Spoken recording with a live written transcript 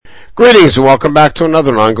Greetings and welcome back to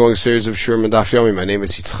another ongoing series of Shurim and Daf Yomi. My name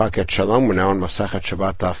is Yitzchak Et Shalom. We're now on Masachet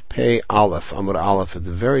Shabbat Daf Pei Aleph, Amud Aleph, at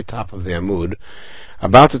the very top of the Amud.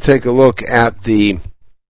 About to take a look at the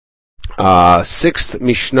sixth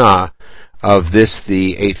Mishnah of this,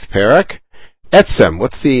 the eighth parak. Etzem,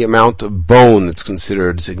 what's the amount of bone that's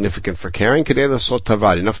considered significant for carrying? Kedei lasot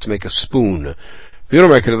tavad, enough to make a spoon. Kedei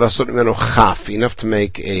lasot mimenu chaf, enough to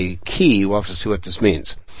make a key. We'll have to see what this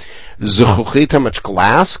means. Zuchuchit, how much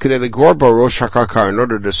glass? Kedei legor bo rosh hakakar, in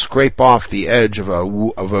order to scrape off the edge of a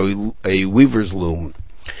weaver's loom.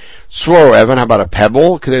 Swaro Evan, how about a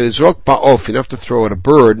pebble? Kedei lizrok ba'of, enough to throw at a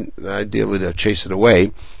bird, ideally to chase it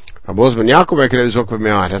away. It has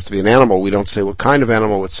to be an animal. We don't say what kind of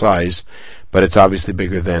animal, what size, but it's obviously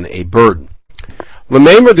bigger than a bird.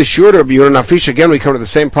 L'meimer de shiur Rabbi Yehuda Nafish, again we come to the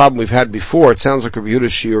same problem we've had before. It sounds like Rabbi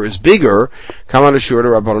Yehuda's shiur is bigger. Come on to shiur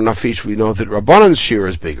Rabbanan Nafish, we know that Rabbanan's shiur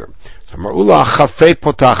is bigger. Mar'ula chafei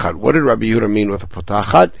potachat. What did Rabbi Yehuda mean with a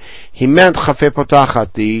potachat? He meant chafei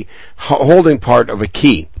potachat, the holding part of a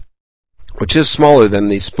key, which is smaller than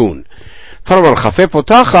the spoon. Parenthetically,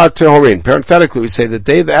 we say that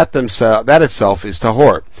that itself is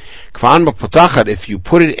tahor. If you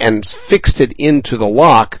put it and fixed it into the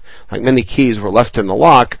lock, like many keys were left in the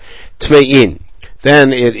lock, tmein,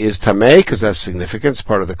 then it is tamei, because that's significance,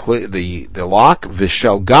 part of the lock.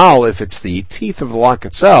 Vishel gal, if it's the teeth of the lock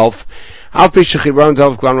itself. Even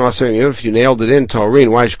if you nailed it in tahorin,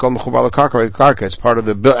 why is it's part of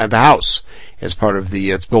the house. It's part of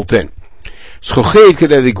it's built in. Schuchit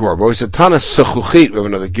kedei ligor. It's a ton of sechuchit. We have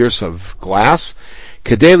another gears of glass.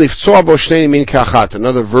 Kedei liftzua bo shnei min kachat.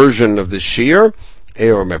 Another version of the shear,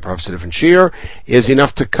 or perhaps a different shear, is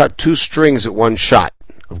enough to cut two strings at one shot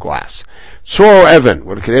of glass. Tzoro Evan.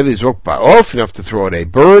 What kedei lizrok ba'of, enough to throw at a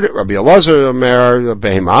bird. Rabbi Elazar Omer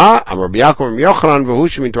behema. Am Rabbi Yaakov Rabbi Yochanan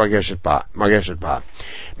v'hushim margeshet ba.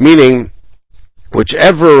 Meaning,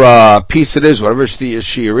 whichever piece it is, whatever the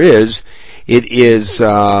shear is, it is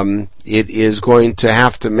going to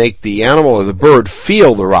have to make the animal or the bird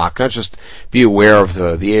feel the rock, not just be aware of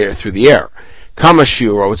the air through the air. Kama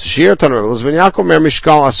shiur, it's a shear, the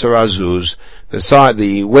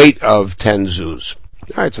weight of 10 zuz.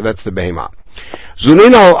 Alright, so that's the behemah.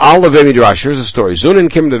 Zunin al levei midrash, here's the story. Zunin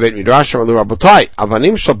came to the Beit Midrash, Rabotai,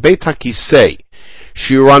 avanim shel beit hakisei,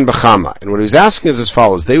 shiuran b'chama. And what he was asking is as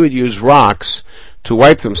follows: they would use rocks to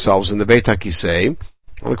wipe themselves in the Beit hakisei.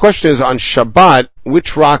 And the question is, on Shabbat,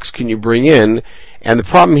 which rocks can you bring in? And the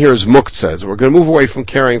problem here is muktzah. So we're going to move away from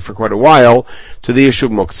carrying for quite a while to the issue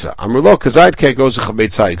of muktzah. Amrlo kazayit ke goes to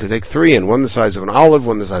chabeitzai. You could take 3 in, one the size of an olive,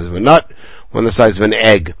 one the size of a nut, one the size of an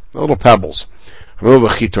egg. Little pebbles. Amrlo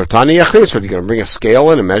b'chitortani yachis. What, are you going to bring a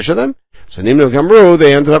scale in and measure them? So Nimnu Gamru,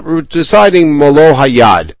 they ended up deciding molo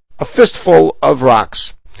hayad, a fistful of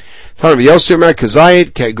rocks. Rabbi Yossi Omer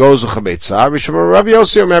Kazayit goes Rabbi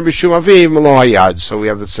Yossi Omer Bishum Aviv Melo Hayad. So we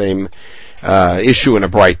have the same issue in a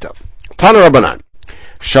Braita. Tana Rabbanan.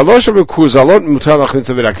 Shalosh Kuzalot Mutar Lachnitz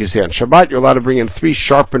Avidakisian. Shabbat, you're allowed to bring in 3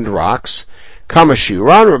 sharpened rocks.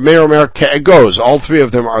 Kamashiran, Rabbi Meir Omer Ke'egos. All 3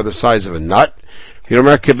 of them are the size of a nut. Rabbi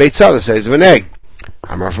Omer Ke'beitza, the size of an egg.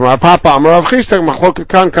 Amar from our Papa, Amar Rav Chisda, Machloket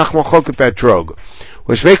Kan, Kach Machloket Betrog.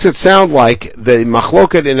 Which makes it sound like the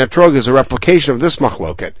machloket in etrog is a replication of this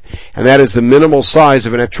machloket, and that is the minimal size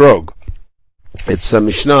of an etrog. It's a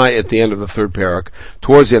Mishnah at the end of the third parak,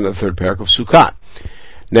 towards the end of the third parak of Sukkot.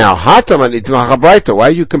 Now, Hataman itmachabraita, why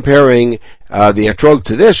are you comparing the etrog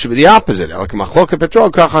to this? Should be the opposite. Like machloket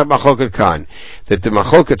etrog, kach machloket kan. That the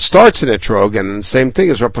machloket starts in etrog, and the same thing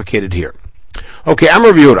is replicated here. Okay,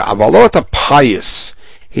 Amar Yehuda, avalot a pious.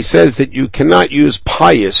 He says that you cannot use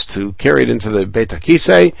pious to carry it into the Beit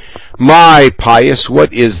HaKisei. My pious,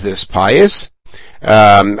 what is this pious?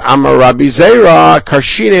 Amar Rabbi Zera,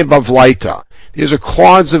 Karshine Bavlaita. These are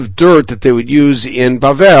clods of dirt that they would use in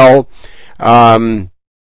Bavel, to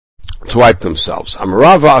wipe themselves. Amar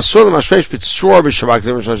Rava, Asur l'mashresh b'tzor b'shabbat,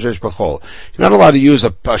 you're not allowed to use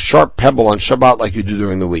a sharp pebble on Shabbat like you do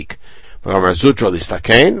during the week. But if you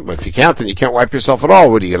can't, then you can't wipe yourself at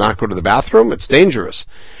all. Would you not go to the bathroom? It's dangerous.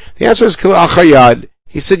 The answer is kila achayad.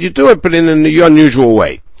 He said you do it, but in an unusual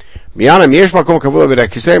way. What's the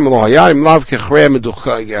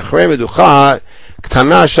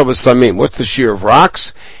shear of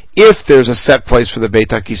rocks? If there's a set place for the Beit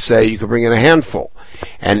HaKisei, you can bring in a handful.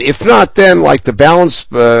 And if not, then like the balance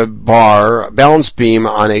beam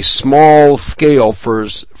on a small scale for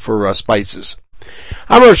spices.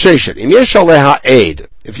 Amar Sheshet, in Yesh Aleha Aid,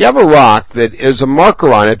 if you have a rock that is a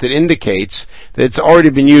marker on it that indicates that it's already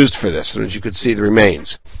been used for this, and as you could see the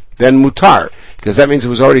remains, then mutar, because that means it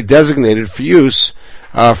was already designated for use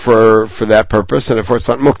for that purpose, and therefore it's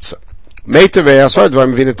not muktzah. We have a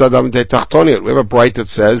bright that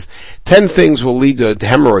says 10 things will lead to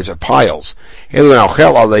hemorrhoids or piles. These are all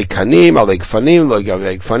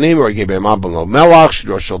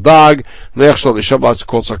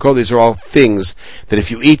things that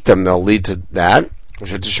if you eat them, they'll lead to that.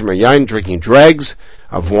 Drinking dregs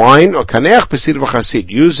of wine, or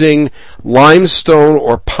using limestone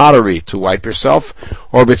or pottery to wipe yourself,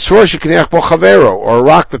 or a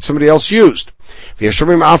rock that somebody else used. And some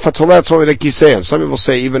people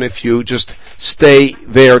say even if you just stay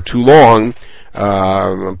there too long,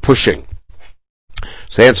 pushing.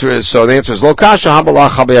 So the answer is lo kasha habalach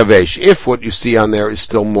habeyavesh. If what you see on there is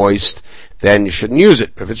still moist, then you shouldn't use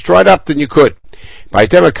it. If it's dried up, then you could. Or it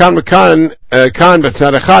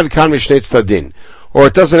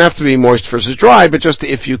doesn't have to be moist versus dry, but just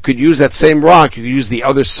if you could use that same rock, you could use the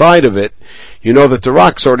other side of it. You know that the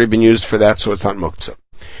rock's already been used for that, so it's not muktzah.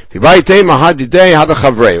 Or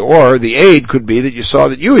the aid could be that you saw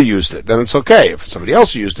that you had used it, then it's okay. If somebody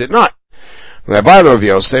else used it, not. By the Rav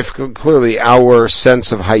Yosef, clearly our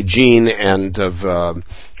sense of hygiene and of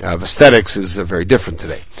aesthetics is very different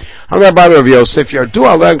today. By the Rav Yosef,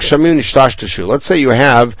 let's say you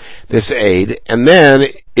have this aid, and then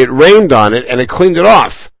it rained on it and it cleaned it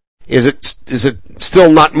off. Is it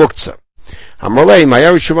still not muktzah?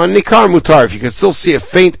 If you can still see a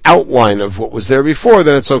faint outline of what was there before,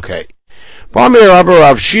 then it's okay.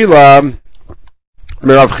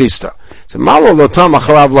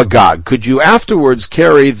 Could you afterwards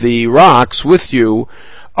carry the rocks with you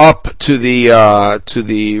up to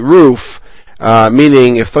the roof?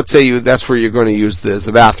 Meaning, if let's say that's where you're going to use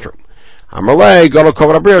the bathroom. Even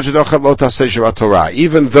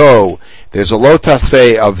though there's a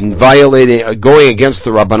lotaseh of violating, going against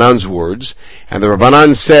the Rabbanan's words, and the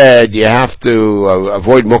Rabbanan said you have to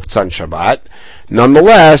avoid muktzah on Shabbat,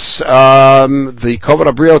 nonetheless, the kovod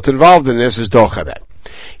habriot involved in this is dochadet.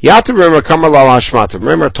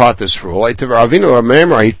 Remember taught this rule. He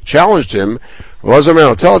challenged him. If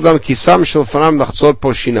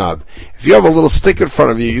you have a little stick in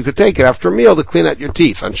front of you, you could take it after a meal to clean out your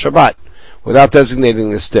teeth on Shabbat, without designating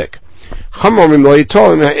the stick. You can only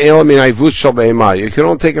take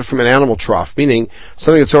it from an animal trough, meaning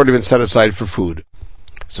something that's already been set aside for food.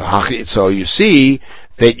 So you see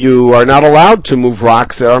that you are not allowed to move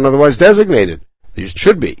rocks that aren't otherwise designated. These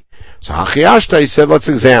should be. So he said, let's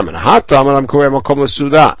examine. You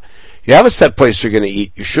have a set place you're going to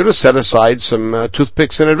eat. You should have set aside some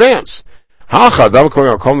toothpicks in advance. Here,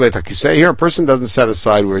 a person doesn't set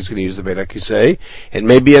aside where he's going to use the Beit HaKisei. It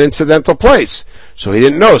may be an incidental place. So he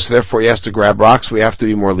didn't know, so therefore he has to grab rocks. We have to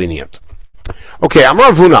be more lenient. Okay,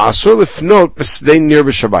 Amar Avuna, asur lifnot b'sdein nir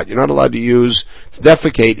b'Shabbat. You're not allowed to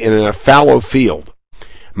defecate in a fallow field.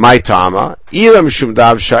 My tama,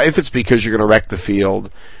 if it's because you're going to wreck the field,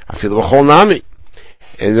 afilu b'chol nami.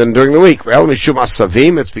 And then during the week,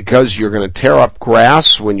 it's because you're going to tear up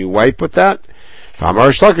grass when you wipe with that.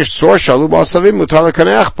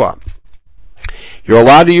 You're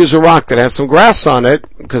allowed to use a rock that has some grass on it,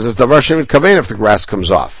 because it's davar she'en mitkaven if the grass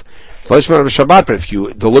comes off. But if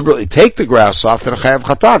you deliberately take the grass off, then chayav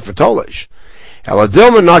chatat for tolish. The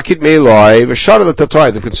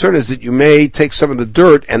concern is that you may take some of the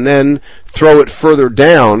dirt and then throw it further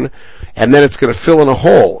down, and then it's going to fill in a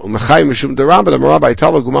hole. We saw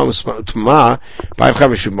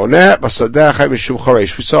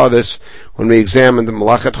this when we examined the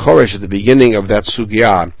Malachat Choresh at the beginning of that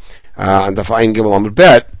sugya, and the Ayin Gimel Amud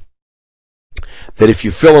Bet, that if you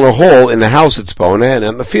fill in a hole in the house it's bona, and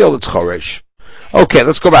in the field it's Choresh. Okay,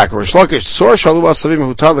 let's go back. You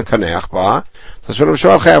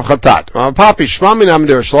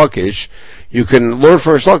can learn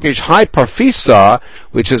from Rish Lakish, Hai Parfisa,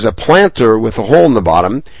 which is a planter with a hole in the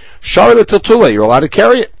bottom. Shari L'Tiltule, you're allowed to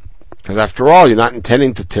carry it. Because after all, you're not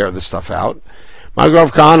intending to tear this stuff out. Magrav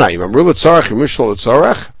Kahana, you remember L'Tzorech, Mishlo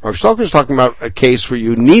L'Tzorech? Rish Lakish is talking about a case where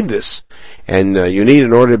you need this, and you need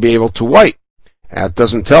in order to be able to wipe. It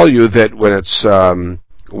doesn't tell you that when it's Shelo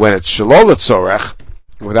L'Tzorech,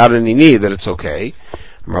 without any need, that it's okay.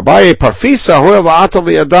 Rabbi Parfisa, Ho'eva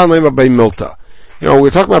Atali Adan Leva Bei Milta. You know,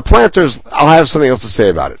 we're talking about planters, I'll have something else to say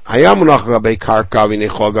about it.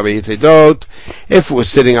 If it was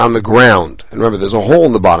sitting on the ground, and remember there's a hole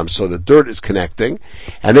in the bottom, so the dirt is connecting,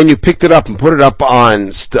 and then you picked it up and put it up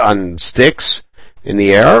on sticks in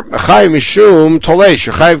the air, because of tolesh,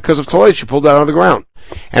 you pulled that out of the ground.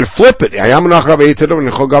 And flip it. If you took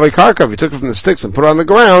it from the sticks and put it on the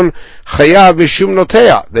ground,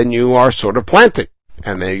 then you are sort of planting.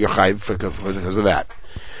 And then you're chayiv because of that.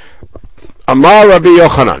 Amar Rabbi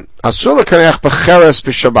Yochanan, asur l'kaneach b'cheres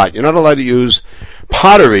b'Shabbat. You're not allowed to use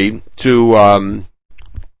pottery to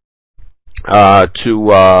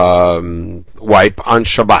wipe on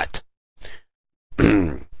Shabbat.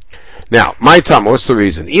 Now, my time, what's the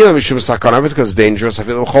reason? Either mishum sakana, because it's dangerous, I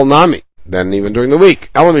feel chol nami. Then even during the week.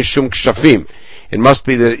 Ela mishum kshafim. It must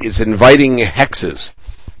be that it's inviting hexes.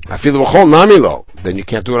 I feel chol nami lo. Then you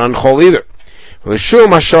can't do it on chol either. Mishum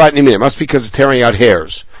hasharat nimin. It must be because it's tearing out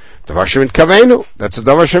hairs. Davar shemin kavenu. That's a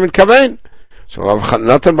davar shemin kaven. So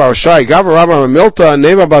Natan bar Shai Gav Rabbi Milta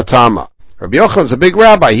Neva Batama. Rabbi Yochanan is a big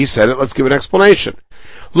rabbi. He said it. Let's give an explanation.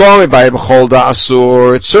 Lo by Becholda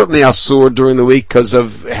Asur. It's certainly Asur during the week because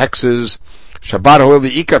of hexes. Shabbat however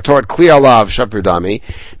Ika toward Kli Alav Shapirdami.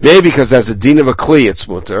 Maybe because there's a din of a Kli, it's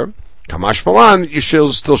mutter. Kamash Palan, you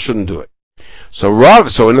still shouldn't do it. So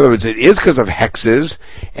in other words, it is because of hexes,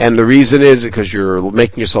 and the reason is because you're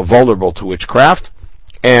making yourself vulnerable to witchcraft,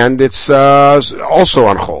 and it's also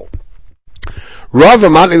on chol. Rava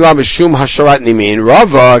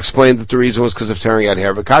explained that the reason was because of tearing out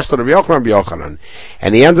hair.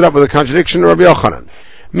 And he ended up with a contradiction to Rabbi Yochanan.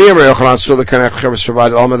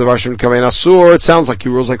 It sounds like he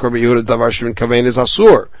rules like Rabbi Yehuda, davar shemin kaven is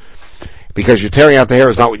asur. Because you're tearing out the hair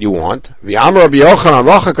is not what you want. Famously Rabbi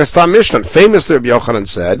Yochanan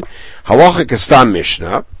said, halacha kastam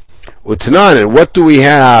mishnah. Utanan, and what do we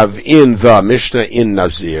have in the Mishnah in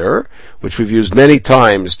Nazir, which we've used many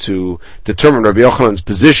times to determine Rabbi Yochanan's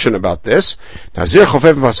position about this? Nazir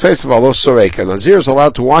Nazir is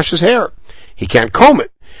allowed to wash his hair. He can't comb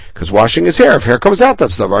it, because washing his hair, if hair comes out,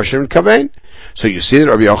 that's davar shemin kaven. So you see that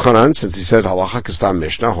Rabbi Yochanan, since he said halacha kastam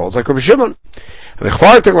Mishnah, holds like Rabbi Shimon. And we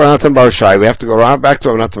have to go back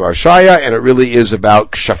to Natan bar Shaya, and it really is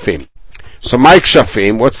about kshafim. So my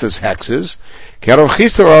kshafim, what's this hexes? It's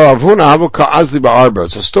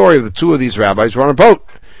a story of the two of these rabbis who were on a boat.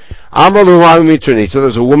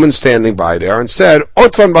 There's a woman standing by there and said,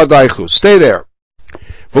 stay there.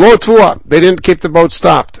 They didn't keep the boat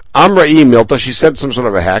stopped. Amra'i milta, she said some sort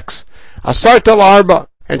of a hex. Asarta arba,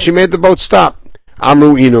 and she made the boat stop.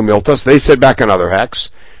 Amru inu miltas, they said back another hex.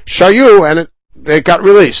 Shayu, and they got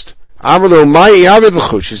released. Amru mai avid,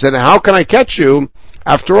 she said, how can I catch you?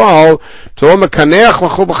 After all, you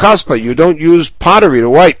don't use pottery to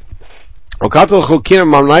wipe. And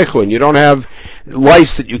you don't have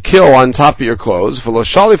lice that you kill on top of your clothes. And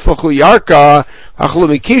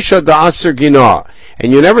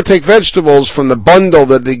you never take vegetables from the bundle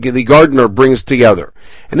that the gardener brings together.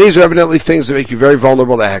 And these are evidently things that make you very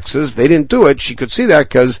vulnerable to hexes. They didn't do it. She could see that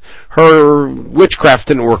because her witchcraft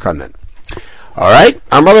didn't work on them. Alright?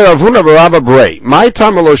 My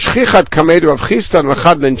time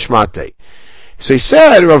So he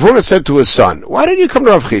said, Rav Huna said to his son, why didn't you come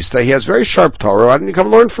to Rav Chisda? He has very sharp Torah. Why didn't you come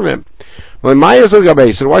learn from him? He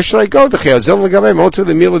said, why should I go?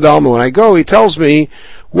 When I go, he tells me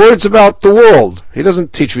words about the world. He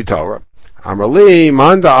doesn't teach me Torah. He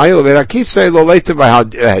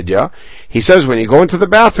says, when you go into the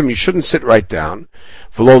bathroom, you shouldn't sit right down.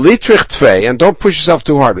 And don't push yourself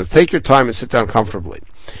too hard. Let's take your time and sit down comfortably.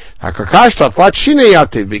 Because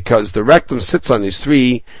the rectum sits on these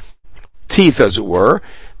three teeth, as it were.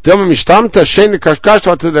 If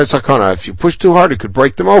you push too hard, it could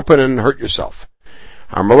break them open and hurt yourself.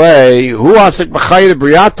 He's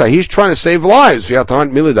trying to save lives.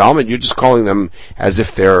 And you're just calling them as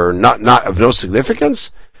if they're not of no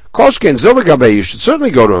significance. You should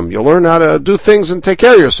certainly go to him. You'll learn how to do things and take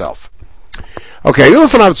care of yourself. Okay,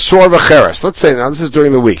 let's say now this is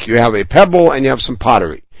during the week. You have a pebble and you have some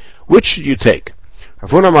pottery. Which should you take? Take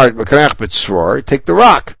the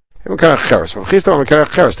rock. Take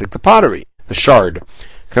the pottery, the shard.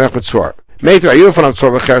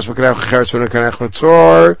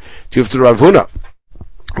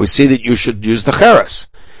 We see that you should use the cheres.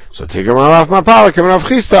 So take him off my palak, and Rav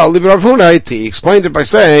Chisda, I'll leave Rav Huna. He explained it by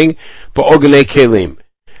saying, "Ba'ognei kelim."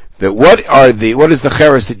 That what is the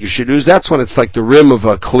cheres that you should use? That's when it's like the rim of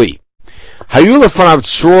a kli.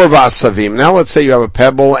 Now let's say you have a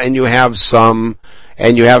pebble and you have some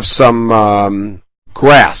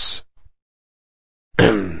grass.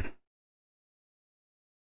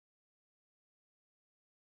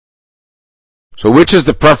 So which is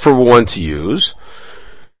the preferable one to use?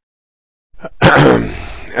 Rav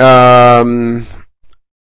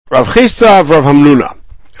Chisda, Rav Hamnuna.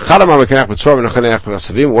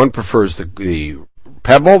 One prefers the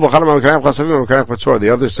pebble, the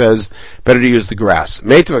other says better to use the grass.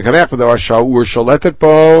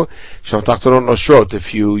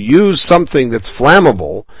 If you use something that's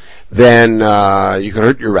flammable, then you can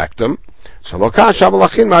hurt your rectum. You're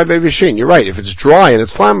right. If it's dry and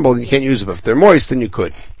it's flammable, then you can't use it. But if they're moist, then you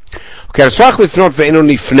could. Okay,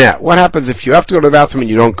 what happens if you have to go to the bathroom and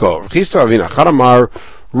you don't go?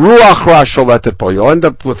 Ruach ra sholetet bo. You'll end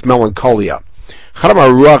up with melancholia.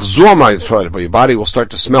 Chadamar ruach zuama sholetet bo. Your body will start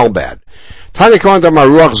to smell bad. Tanya Kamandamar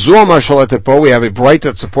ruach zuama sholetet bo. We have a bright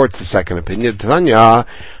that supports the second opinion. Tanya,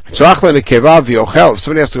 if somebody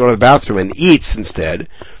has to go to the bathroom and eats instead,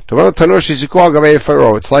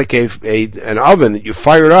 it's like an oven that you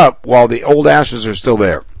fired up while the old ashes are still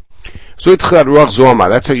there.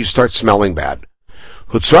 That's how you start smelling bad.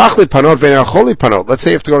 Let's say you have to go to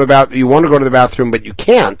the bathroom, you want to go to the bathroom, but you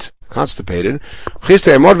can't, constipated.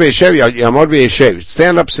 Stand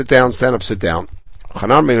up, sit down, stand up, sit down.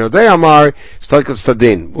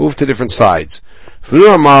 Move to different sides.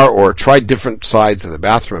 Or try different sides of the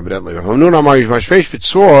bathroom, evidently.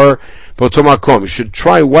 You should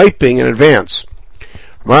try wiping in advance.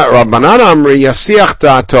 Now, yasiach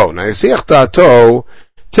da'ato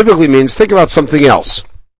typically means think about something else.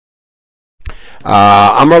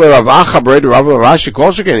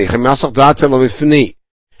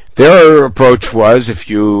 Their approach was, if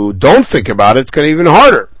you don't think about it, it's going to be even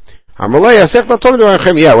harder.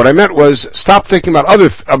 Yeah, what I meant was stop thinking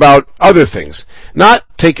about other things. Not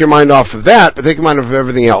take your mind off of that, but take your mind off of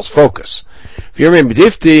everything else. Focus. If you remember, I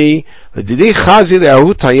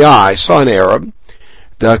saw an Arab.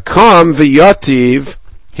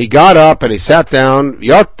 He got up and he sat down. He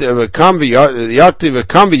sat up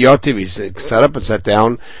and sat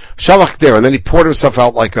down. And then he poured himself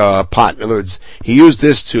out like a pot. In other words, he used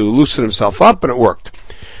this to loosen himself up, and it worked.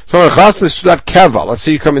 So let's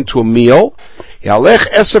say you come into a meal. You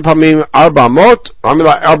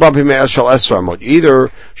either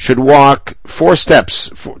should walk 4 steps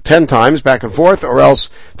 10 times back and forth, or else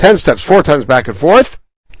 10 steps 4 times back and forth.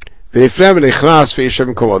 Then you go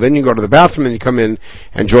to the bathroom and you come in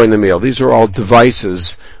and join the meal. These are all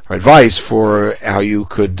devices or advice for how you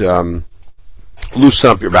could loosen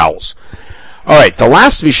up your bowels. Alright, the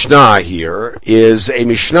last Mishnah here is a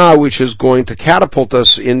Mishnah which is going to catapult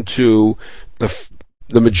us into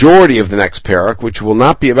the majority of the next parak, which will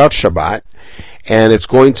not be about Shabbat, and it's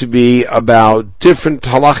going to be about different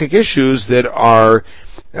halachic issues that are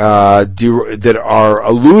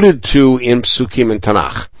alluded to in Psukim and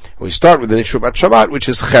Tanakh. We start with an issue about Shabbat, which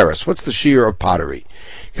is cheres. What's the shear of pottery?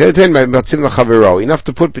 Enough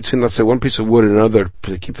to put between, let's say, one piece of wood and another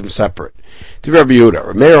to keep them separate. Enough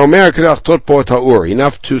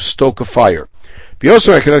to stoke a fire.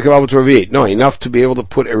 No, enough to be able to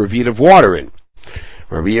put a revid of water in.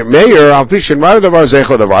 I've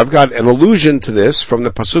got an allusion to this from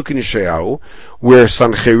the Pasuk in Yeshayahu, where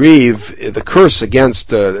Sancheriv, the curse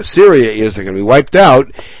against Assyria is they're going to be wiped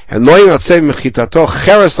out, and they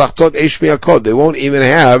won't even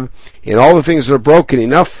have, in all the things that are broken,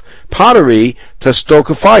 enough pottery to stoke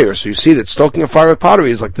a fire. So you see that stoking a fire with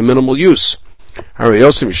pottery is like the minimal use.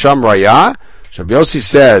 Rabbi Yossi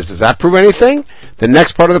says, does that prove anything? The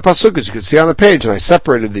next part of the pasuk, as you can see on the page, and I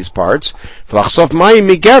separated these parts,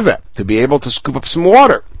 to be able to scoop up some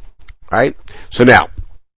water. Right? So now,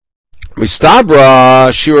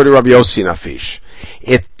 Mistabra Shira to Rabbi Yossi Nafish.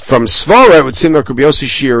 From Svara, it would seem like Rabbi Yossi's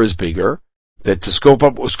shear is bigger, that to scoop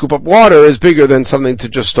up water is bigger than something to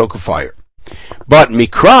just stoke a fire. But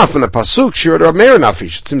Mikra from the pasuk, Shira to Rabbi Meir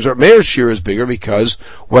Nafish. It seems Rabbi Meir's shear is bigger because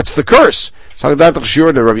what's the curse? If you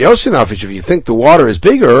think the water is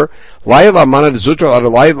bigger, do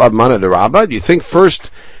you think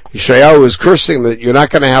first Yeshayahu is cursing that you're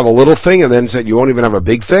not going to have a little thing, and then said you won't even have a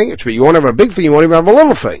big thing? You won't have a big thing, you won't even have a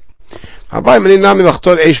little thing.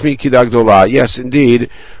 Yes,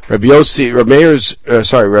 indeed, Rabbi Meir's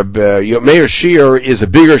shear is a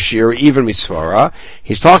bigger shear, even Misvara.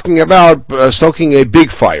 He's talking about stoking a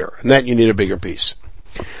big fire, and that you need a bigger piece.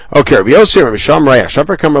 Okay, Rabbi Yossi, Rabbi Shamraya,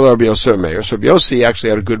 Shapar Kamar Rabbi Yossi Meir. So Rabbi Yossi actually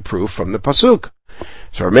had a good proof from the pasuk.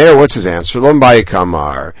 So Rabbi Meir, what's his answer? Lom Bayi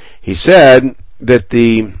Kamar. He said that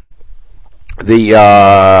the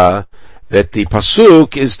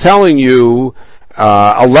pasuk is telling you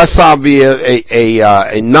a less obvious,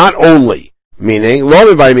 a not only. Meaning, not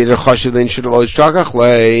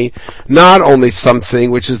only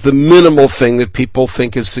something which is the minimal thing that people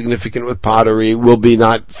think is significant with pottery will be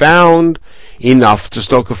not found enough to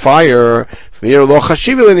stoke a fire. Even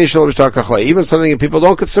something that people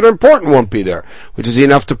don't consider important won't be there, which is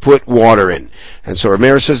enough to put water in. And so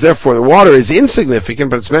Rameir says, therefore, the water is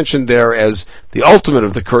insignificant, but it's mentioned there as the ultimate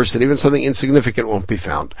of the curse, that even something insignificant won't be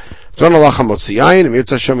found. We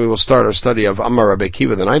will start our study of Amar Rabbi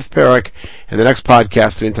Akiva, the 9th parak, in the next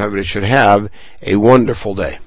podcast. In the meantime, everybody should have a wonderful day.